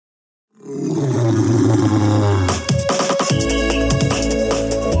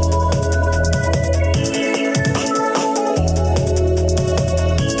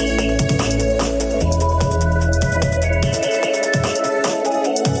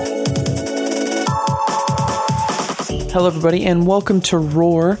Hello, everybody, and welcome to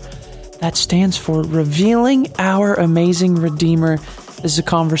Roar. That stands for Revealing Our Amazing Redeemer. This is a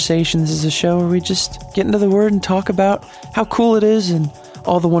conversation. This is a show where we just get into the Word and talk about how cool it is and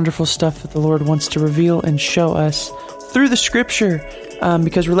all the wonderful stuff that the Lord wants to reveal and show us through the Scripture.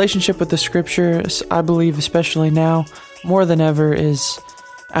 Because relationship with the Scripture, I believe, especially now, more than ever, is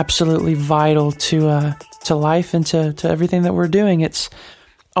absolutely vital to life and to everything that we're doing. It's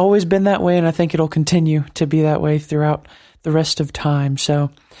always been that way, and I think it'll continue to be that way throughout the rest of time.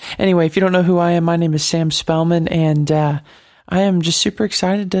 So anyway, if you don't know who I am, my name is Sam Spellman, and I am just super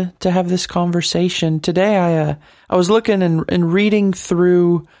excited to have this conversation. Today, I was looking and reading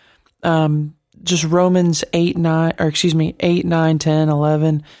through just Romans 8, 9, 10,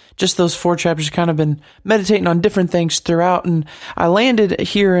 11, just those 4 chapters. Kind of been meditating on different things throughout, and I landed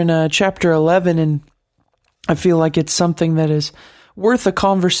here in chapter 11, and I feel like it's something that is worth a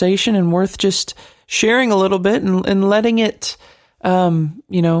conversation and worth just sharing a little bit and letting it,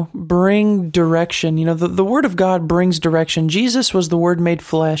 bring direction. The Word of God brings direction. Jesus was the Word made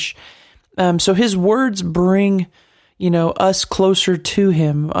flesh. So His words bring, us closer to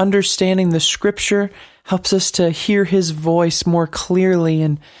Him. Understanding the Scripture helps us to hear His voice more clearly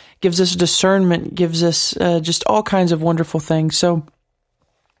and gives us discernment, gives us just all kinds of wonderful things. So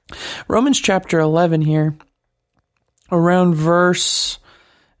Romans chapter 11 here, around verse,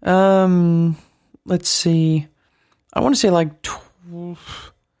 let's see, I want to say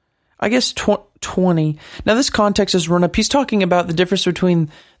 20. Now this context is run up. He's talking about the difference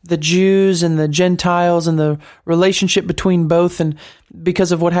between the Jews and the Gentiles and the relationship between both, and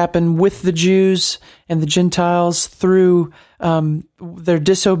because of what happened with the Jews and the Gentiles through their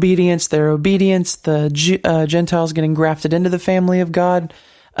disobedience, their obedience, the Gentiles getting grafted into the family of God.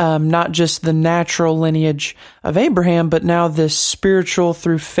 Not just the natural lineage of Abraham, but now this spiritual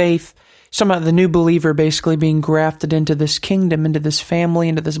through faith. Somehow the new believer basically being grafted into this kingdom, into this family,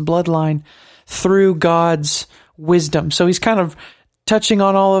 into this bloodline through God's wisdom. So he's kind of touching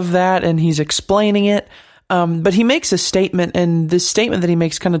on all of that and he's explaining it. But he makes a statement, and this statement that he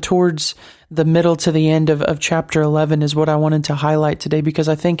makes kind of towards the middle to the end of chapter 11 is what I wanted to highlight today, because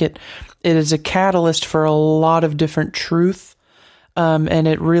I think it is a catalyst for a lot of different truth. And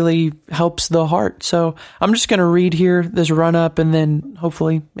it really helps the heart. So I'm just going to read here this run up and then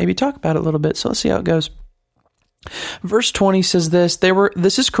hopefully maybe talk about it a little bit. So let's see how it goes. Verse 20 says this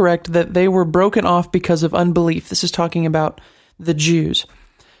is correct that they were broken off because of unbelief. This is talking about the Jews.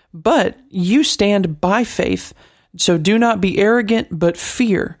 But you stand by faith. So do not be arrogant, but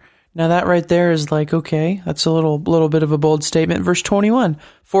fear. Now that right there is okay, that's a little bit of a bold statement. Verse 21,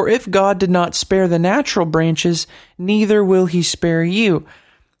 for if God did not spare the natural branches, neither will He spare you.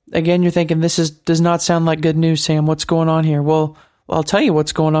 Again, you're thinking does not sound like good news, Sam. What's going on here? Well, I'll tell you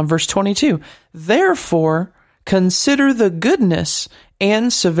what's going on. Verse 22, therefore consider the goodness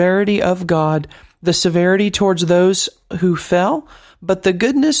and severity of God, the severity towards those who fell, but the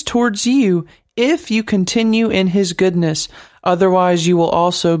goodness towards you, if you continue in His goodness, otherwise you will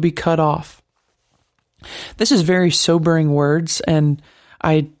also be cut off. This is very sobering words, and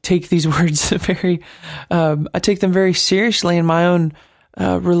I take these words I take them very seriously in my own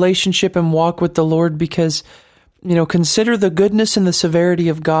relationship and walk with the Lord, because, consider the goodness and the severity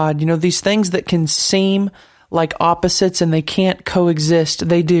of God. These things that can seem like opposites and they can't coexist,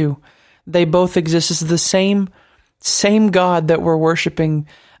 they do. They both exist. It's the same God that we're worshiping,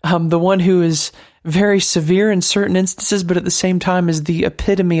 the one who is very severe in certain instances, but at the same time is the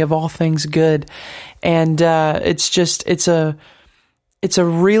epitome of all things good. And it's a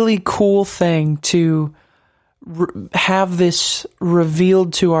really cool thing to have this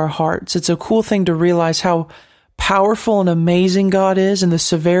revealed to our hearts. It's a cool thing to realize how powerful and amazing God is, and the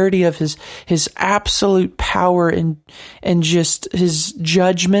severity of his absolute power and just His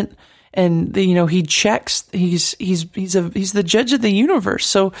judgment. And He checks. He's the judge of the universe.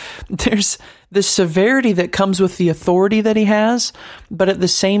 So there's this severity that comes with the authority that He has, but at the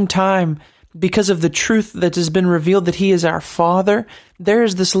same time, because of the truth that has been revealed that He is our Father, there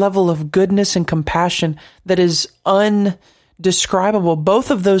is this level of goodness and compassion that is undescribable.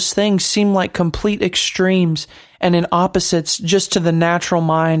 Both of those things seem like complete extremes and in opposites just to the natural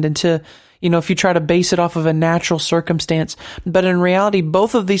mind and to, if you try to base it off of a natural circumstance. But in reality,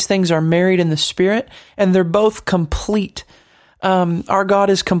 both of these things are married in the Spirit, and they're both complete. Our God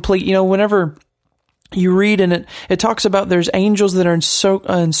is complete. Whenever you read and it talks about there's angels that are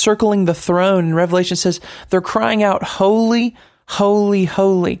encircling the throne, and Revelation says they're crying out, holy, holy,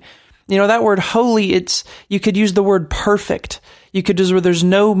 holy. That word holy, you could use the word perfect. You could use where there's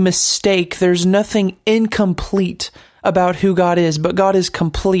no mistake. There's nothing incomplete about who God is, but God is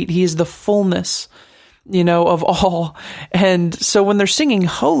complete. He is the fullness. of all. And so when they're singing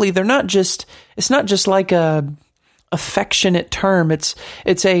holy, it's not just like a affectionate term. It's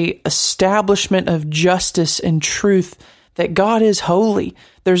a establishment of justice and truth that God is holy.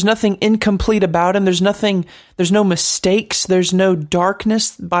 There's nothing incomplete about him. There's no mistakes. There's no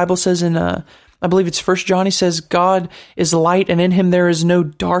darkness. The Bible says in, I believe it's 1 John, he says, God is light and in him there is no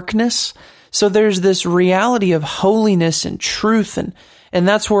darkness. So there's this reality of holiness and truth. And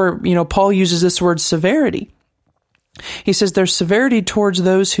that's where, Paul uses this word severity. He says there's severity towards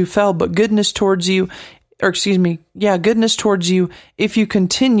those who fell, but goodness towards you, goodness towards you if you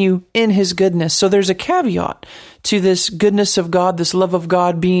continue in his goodness. So there's a caveat to this goodness of God, this love of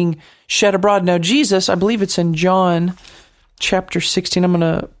God being shed abroad. Now Jesus, I believe it's in John chapter 16. I'm going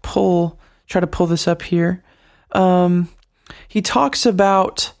to try to pull this up here. He talks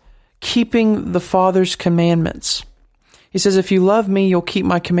about keeping the Father's commandments. He says, if you love me, you'll keep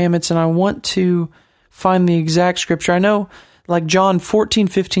my commandments. And I want to find the exact scripture. I know like John 14,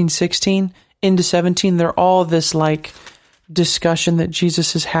 15, 16 into 17, they're all this like discussion that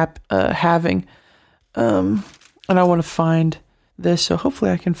Jesus is having. And I want to find this. So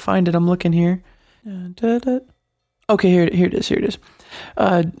hopefully I can find it. I'm looking here. Okay, here it is.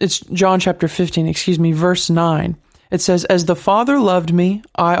 It's John chapter 15, verse 9. It says, as the Father loved me,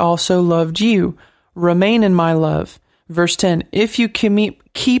 I also loved you. Remain in my love. Verse 10, if you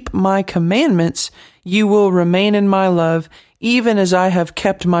keep my commandments, you will remain in my love, even as I have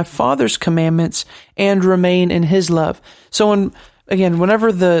kept my Father's commandments and remain in his love. So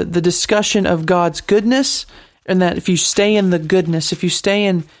whenever the discussion of God's goodness, and that if you stay in the goodness, if you stay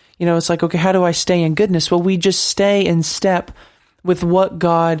in, it's like, okay, how do I stay in goodness? Well, we just stay in step with what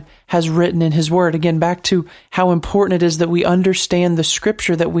God has written in his word. Again, back to how important it is that we understand the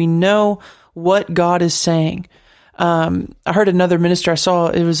scripture, that we know what God is saying. I heard another minister,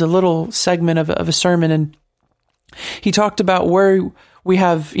 it was a little segment of a sermon, and he talked about where we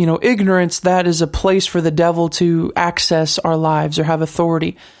have, ignorance, that is a place for the devil to access our lives or have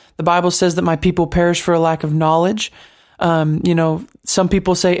authority. The Bible says that my people perish for a lack of knowledge. Some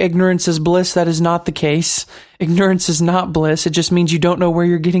people say ignorance is bliss. That is not the case. Ignorance is not bliss. It just means you don't know where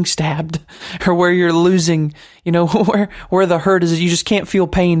you're getting stabbed or where you're losing, where the hurt is. You just can't feel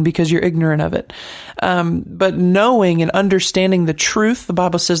pain because you're ignorant of it. But knowing and understanding the truth, the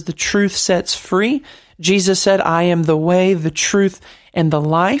Bible says the truth sets free. Jesus said, I am the way, the truth, and the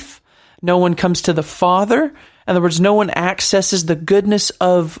life. No one comes to the Father. In other words, no one accesses the goodness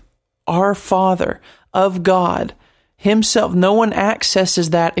of our Father, of God himself. No one accesses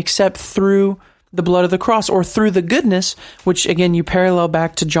that except through the blood of the cross or through the goodness, which again, you parallel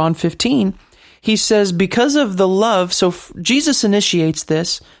back to John 15. He says, because of the love, so Jesus initiates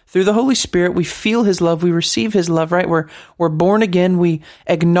this through the Holy Spirit. We feel his love. We receive his love, right? We're born again. We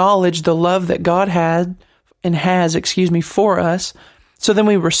acknowledge the love that God had and has, for us. So then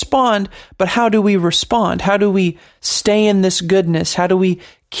we respond, but how do we respond? How do we stay in this goodness? How do we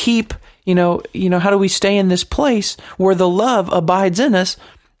keep, how do we stay in this place where the love abides in us?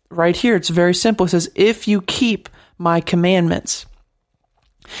 Right here, it's very simple. It says, if you keep my commandments.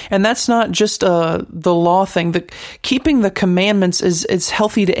 And that's not just the law thing. Keeping the commandments is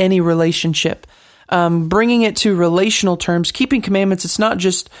healthy to any relationship. Bringing it to relational terms, keeping commandments, it's not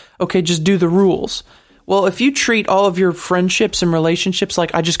just, okay, just do the rules. Well, if you treat all of your friendships and relationships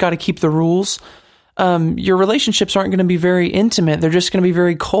like, I just got to keep the rules, your relationships aren't going to be very intimate. They're just going to be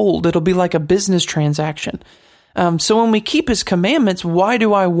very cold. It'll be like a business transaction. So when we keep his commandments, why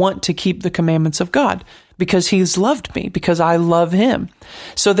do I want to keep the commandments of God? Because he's loved me, because I love him.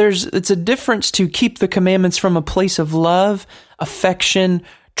 So it's a difference to keep the commandments from a place of love, affection,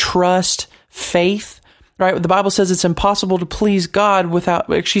 trust, faith, right? The Bible says it's impossible to please God without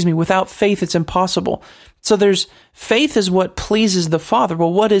faith. It's impossible. So faith is what pleases the Father.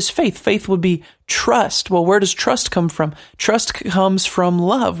 Well, what is faith? Faith would be trust. Well, where does trust come from? Trust comes from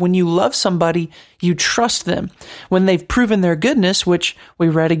love. When you love somebody, you trust them. When they've proven their goodness, which we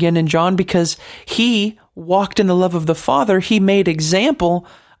read again in John, because he walked in the love of the Father, he made example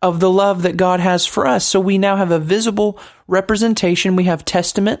of the love that God has for us. So we now have a visible representation. We have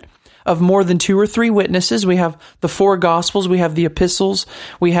testament of more than 2 or 3 witnesses. We have the 4 Gospels. We have the epistles.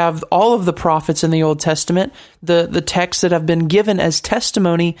 We have all of the prophets in the Old Testament, the texts that have been given as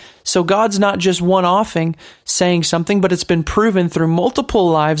testimony. So God's not just one-offing saying something, but it's been proven through multiple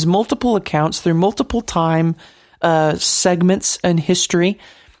lives, multiple accounts, through multiple time segments in history.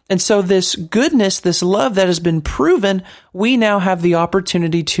 And so this goodness, this love that has been proven, we now have the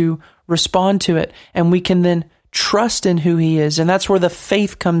opportunity to respond to it. And we can then trust in who he is. And that's where the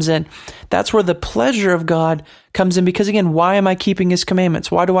faith comes in. That's where the pleasure of God comes in. Because again, why am I keeping his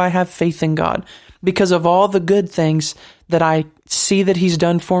commandments? Why do I have faith in God? because of all the good things that I see that he's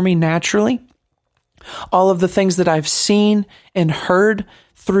done for me naturally, all of the things that I've seen and heard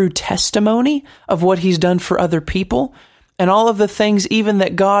through testimony of what he's done for other people, and all of the things even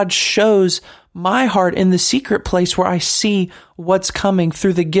that God shows my heart in the secret place where I see what's coming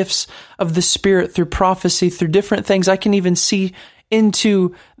through the gifts of the Spirit, through prophecy, through different things. I can even see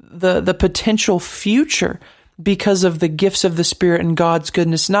into the potential future because of the gifts of the Spirit and God's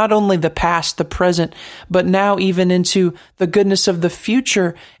goodness, not only the past, the present, but now even into the goodness of the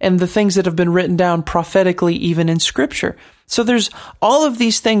future and the things that have been written down prophetically, even in Scripture. So there's all of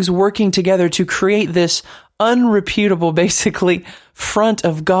these things working together to create this unreputable, basically, front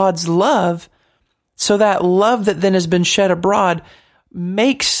of God's love. So that love that then has been shed abroad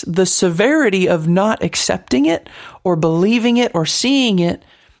makes the severity of not accepting it or believing it or seeing it,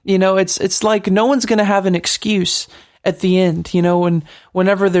 it's like no one's going to have an excuse at the end,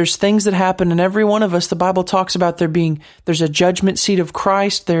 whenever there's things that happen, and every one of us, the Bible talks about there's a judgment seat of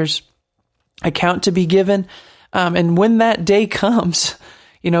Christ, there's account to be given. And when that day comes,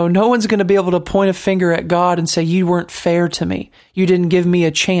 no one's going to be able to point a finger at God and say, you weren't fair to me. You didn't give me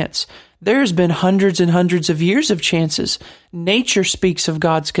a chance. There's been hundreds and hundreds of years of chances. Nature speaks of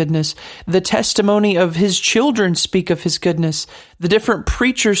God's goodness. The testimony of his children speak of his goodness. The different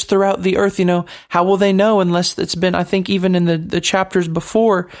preachers throughout the earth, how will they know unless it's been, I think even in the chapters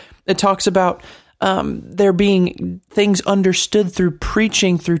before, it talks about there being things understood through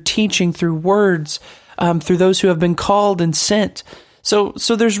preaching, through teaching, through words, through those who have been called and sent. So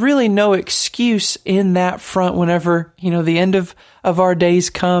there's really no excuse in that front whenever, the end of our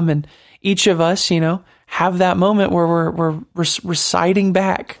days come and each of us, have that moment where we're reciting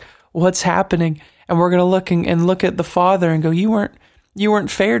back what's happening, and we're going to look at the Father and go, you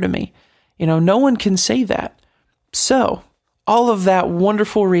weren't fair to me. No one can say that. So all of that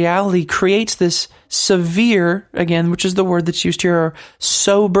wonderful reality creates this severe, again, which is the word that's used here, or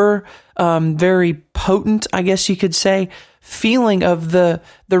sober, very potent, I guess you could say, feeling of the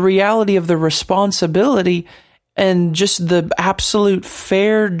reality of the responsibility and just the absolute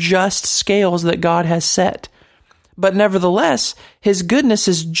fair, just scales that God has set. But nevertheless, his goodness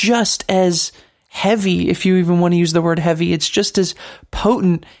is just as heavy, if you even want to use the word heavy. It's just as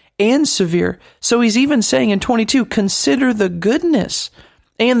potent and severe. So he's even saying in 22, consider the goodness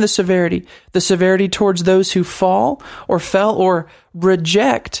and the severity towards those who fall or fell or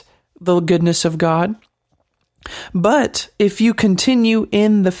reject the goodness of God. But if you continue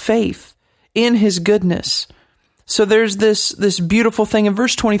in the faith, in his goodness. So there's this beautiful thing in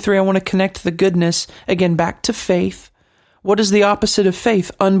verse 23. I want to connect the goodness again back to faith. What is the opposite of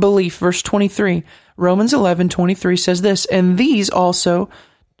faith? Unbelief. Verse 23. Romans 11:23 says this, and these also,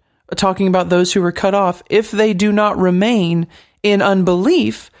 talking about those who were cut off, if they do not remain in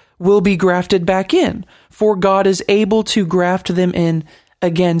unbelief, will be grafted back in, for God is able to graft them in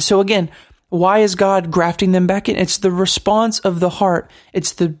again. So again, why is God grafting them back in? It's the response of the heart.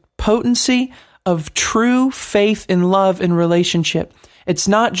 It's the potency of true faith and love in relationship. It's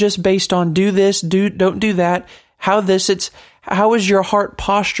not just based on do this, don't do that, it's how is your heart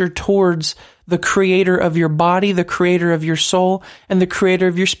posture towards the creator of your body, the creator of your soul, and the creator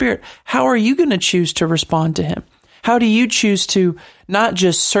of your spirit. How are you going to choose to respond to him? How do you choose to not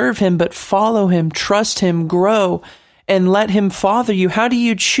just serve him, but follow him, trust him, grow, and let him father you? How do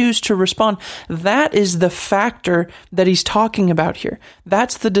you choose to respond? That is the factor that he's talking about here.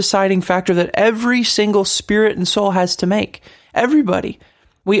 That's the deciding factor that every single spirit and soul has to make. Everybody.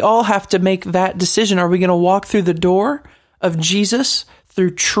 We all have to make that decision. Are we going to walk through the door of Jesus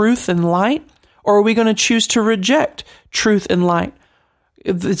through truth and light? Or are we going to choose to reject truth and light?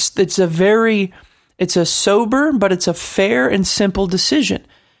 It's a sober, but it's a fair and simple decision.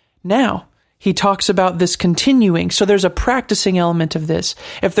 Now, he talks about this continuing. So there's a practicing element of this.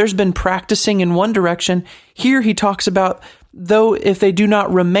 If there's been practicing in one direction, here he talks about, though, if they do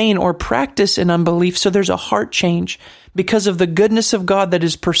not remain or practice in unbelief, so there's a heart change because of the goodness of God that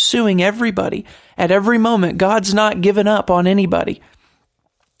is pursuing everybody at every moment. God's not given up on anybody.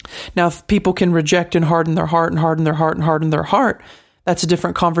 Now, if people can reject and harden their heart and harden their heart and harden their heart, that's a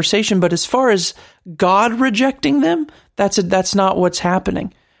different conversation. But as far as God rejecting them, that's not what's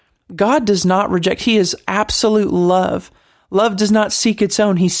happening. God does not reject. He is absolute love. Love does not seek its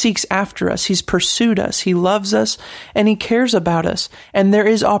own. He seeks after us. He's pursued us. He loves us and he cares about us. And there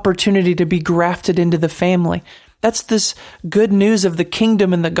is opportunity to be grafted into the family. That's this good news of the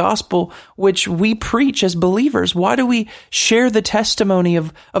kingdom and the gospel, which we preach as believers. Why do we share the testimony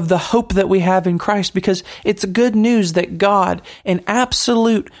of the hope that we have in Christ? Because it's good news that God, an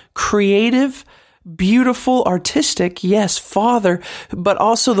absolute creative, beautiful, artistic, yes, Father, but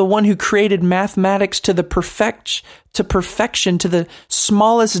also the one who created mathematics to perfection, to the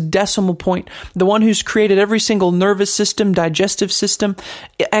smallest decimal point, the one who's created every single nervous system, digestive system,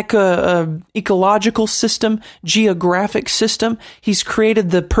 ecological system, geographic system. He's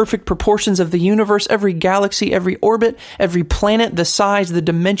created the perfect proportions of the universe, every galaxy, every orbit, every planet, the size, the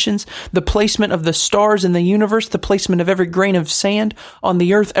dimensions, the placement of the stars in the universe, the placement of every grain of sand on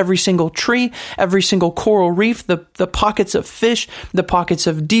the earth, every single tree, every single coral reef, the pockets of fish, the pockets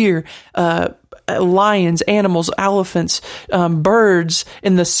of deer, lions, animals, elephants, birds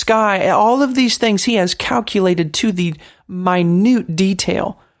in the sky. All of these things he has calculated to the minute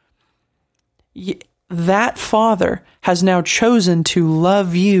detail. That Father has now chosen to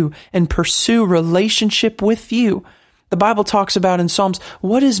love you and pursue relationship with you. The Bible talks about in Psalms,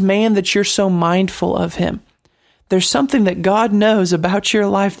 what is man that you're so mindful of him? There's something that God knows about your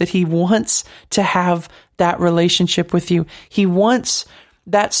life that he wants to have that relationship with you. He wants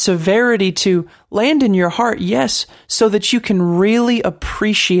that severity to land in your heart, yes, so that you can really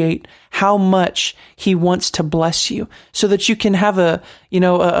appreciate how much he wants to bless you, so that you can have a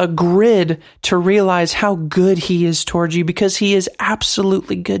grid to realize how good he is towards you, because he is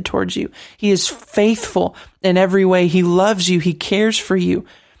absolutely good towards you. He is faithful in every way. He loves you. He cares for you.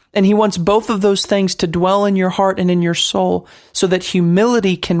 And he wants both of those things to dwell in your heart and in your soul so that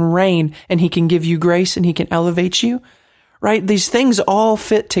humility can reign and he can give you grace and he can elevate you. Right? These things all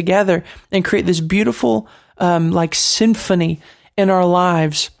fit together and create this beautiful, symphony in our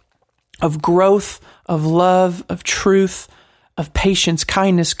lives of growth, of love, of truth, of patience,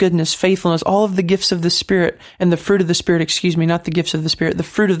 kindness, goodness, faithfulness, all of the gifts of the Spirit and the fruit of the Spirit, not the gifts of the Spirit, the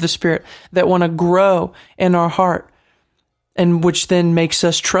fruit of the Spirit that want to grow in our heart, and which then makes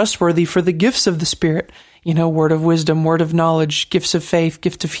us trustworthy for the gifts of the Spirit, word of wisdom, word of knowledge, gifts of faith,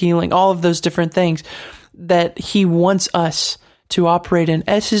 gift of healing, all of those different things that he wants us to operate in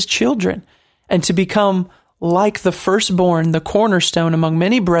as his children and to become like the firstborn, the cornerstone among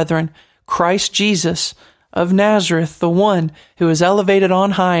many brethren, Christ Jesus of Nazareth, the one who is elevated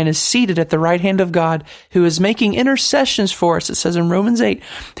on high and is seated at the right hand of God, who is making intercessions for us, it says in Romans 8,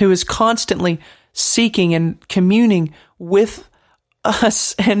 who is constantly seeking and communing with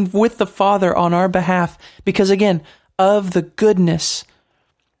us and with the Father on our behalf, because again, of the goodness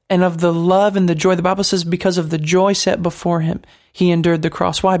and of the love and the joy. The Bible says because of the joy set before him, he endured the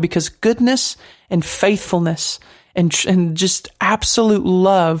cross. Why? Because goodness and faithfulness and just absolute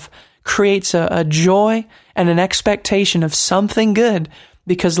love creates a joy and an expectation of something good,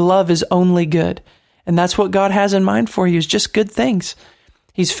 because love is only good. And that's what God has in mind for you, is just good things.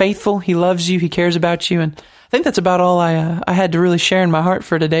 He's faithful. He loves you. He cares about you. And I think that's about all I had to really share in my heart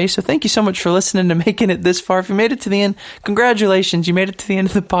for today. So thank you so much for listening and making it this far. If you made it to the end, congratulations. You made it to the end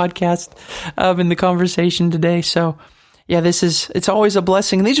of the podcast, in the conversation today. So yeah, it's always a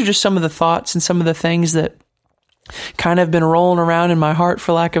blessing. And these are just some of the thoughts and some of the things that kind of been rolling around in my heart,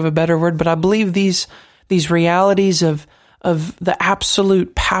 for lack of a better word. But I believe these realities of the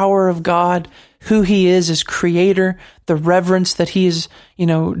absolute power of God, who he is as creator, the reverence that he is,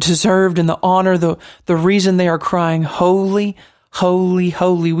 deserved, and the honor, the reason they are crying, holy, holy,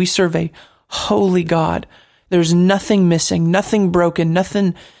 holy. We serve a holy God. There's nothing missing, nothing broken,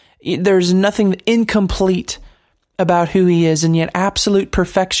 there's nothing incomplete about who he is. And yet absolute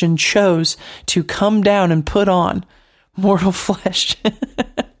perfection chose to come down and put on mortal flesh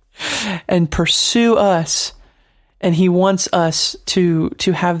and pursue us. And he wants us to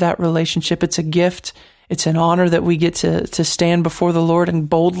have that relationship. It's a gift. It's an honor that we get to stand before the Lord and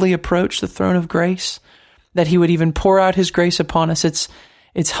boldly approach the throne of grace, that he would even pour out his grace upon us.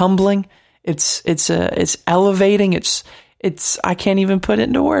 It's humbling. It's elevating. It's I can't even put it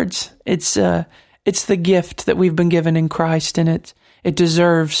into words. It's the gift that we've been given in Christ, and it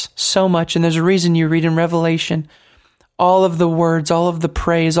deserves so much. And there's a reason you read in Revelation all of the words, all of the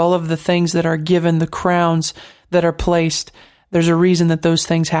praise, all of the things that are given, the crowns that are placed. There's a reason that those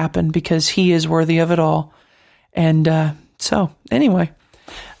things happen, because he is worthy of it all. And so anyway,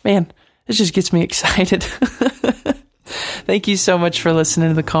 man, this just gets me excited. Thank you so much for listening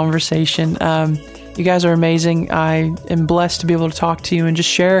to the conversation. You guys are amazing. I am blessed to be able to talk to you and just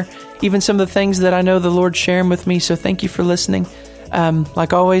share even some of the things that I know the Lord's sharing with me. So thank you for listening.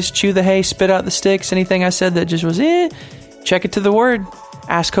 Like always, chew the hay, spit out the sticks. Anything I said that just was, check it to the Word.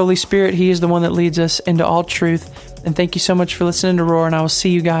 Ask Holy Spirit. He is the one that leads us into all truth. And thank you so much for listening to Roar, and I will see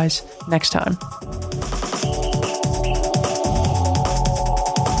you guys next time.